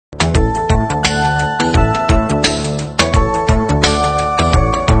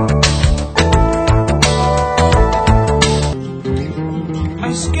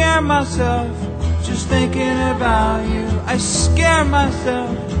scare myself just thinking about you. I scare myself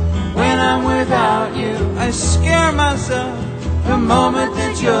when I'm without you. I scare myself the moment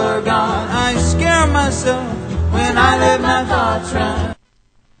that you're gone. I scare myself when I let my thoughts run.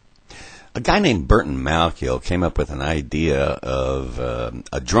 A guy named Burton Malkiel came up with an idea of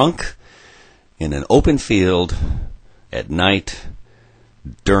a drunk in an open field at night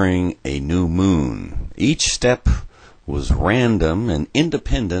during a new moon. Each step was random and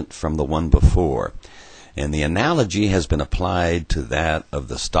independent from the one before. And the analogy has been applied to that of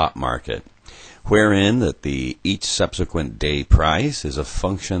the stock market, wherein that each subsequent day price is a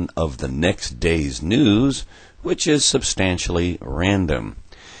function of the next day's news, which is substantially random.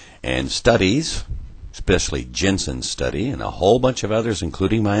 And studies, especially Jensen's study and a whole bunch of others,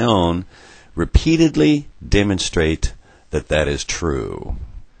 including my own, repeatedly demonstrate that that is true.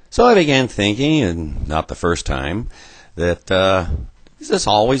 So I began thinking, and not the first time, that is this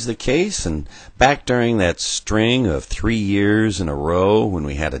always the case? And back during that string of 3 years in a row when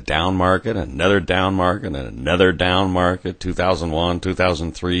we had a down market, another down market, and another down market, 2001,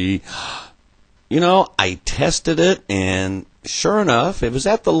 2003, I tested it, and sure enough, it was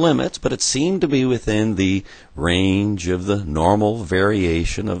at the limits, but it seemed to be within the range of the normal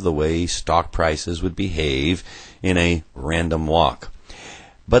variation of the way stock prices would behave in a random walk.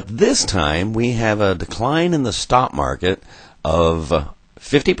 But this time, we have a decline in the stock market of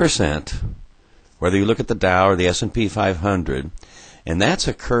 50%, whether you look at the Dow or the S&P 500, and that's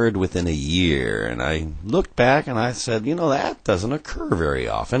occurred within a year. And I looked back and I said, that doesn't occur very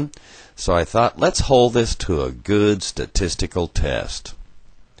often. So I thought, let's hold this to a good statistical test.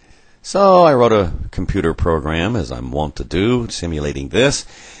 So I wrote a computer program, as I'm wont to do, simulating this,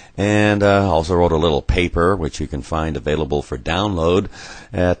 and also wrote a little paper, which you can find available for download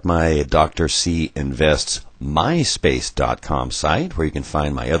at my drcinvests myspace.com site, where you can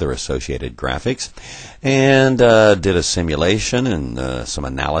find my other associated graphics, and did a simulation and some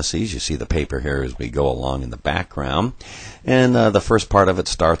analyses. You see the paper here as we go along in the background. And the first part of it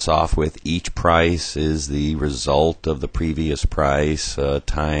starts off with each price is the result of the previous price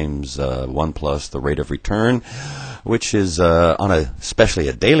times 1 plus the rate of return, which is on especially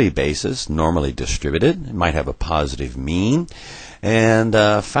a daily basis, normally distributed. It might have a positive mean. And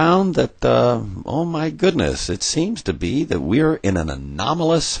found that, oh my goodness, it seems to be that we're in an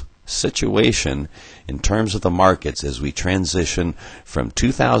anomalous situation in terms of the markets as we transition from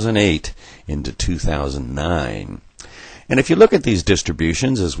 2008 into 2009. And if you look at these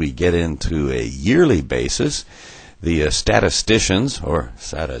distributions as we get into a yearly basis, the statisticians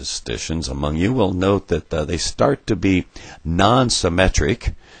among you will note that they start to be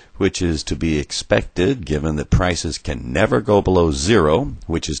non-symmetric, which is to be expected given that prices can never go below zero,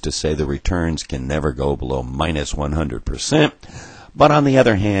 which is to say the returns can never go below minus 100%. But on the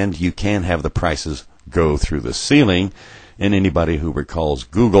other hand, you can have the prices go through the ceiling, and anybody who recalls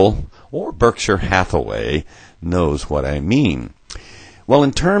Google or Berkshire Hathaway knows what I mean. Well,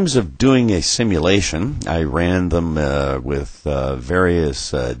 in terms of doing a simulation, I ran them with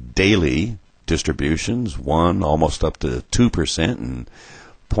various daily distributions, 1 almost up to 2% and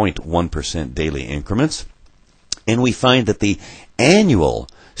 0.1% daily increments. And we find that the annual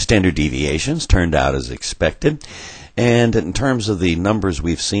standard deviations turned out as expected. And in terms of the numbers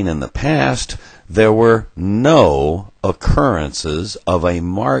we've seen in the past, there were no occurrences of a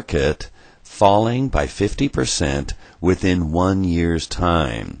market falling by 50% within 1 year's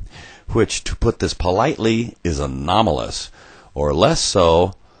time, which, to put this politely, is anomalous. Or less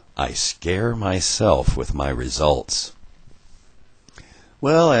so, I scare myself with my results.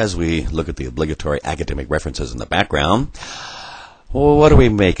 Well, as we look at the obligatory academic references in the background, well, what do we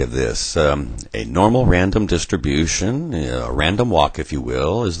make of this? A normal random distribution, a random walk, if you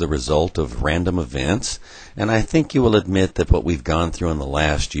will, is the result of random events. And I think you will admit that what we've gone through in the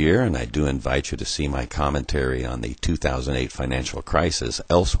last year, and I do invite you to see my commentary on the 2008 financial crisis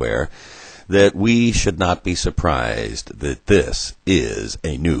elsewhere, that we should not be surprised that this is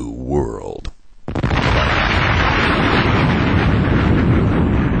a new world.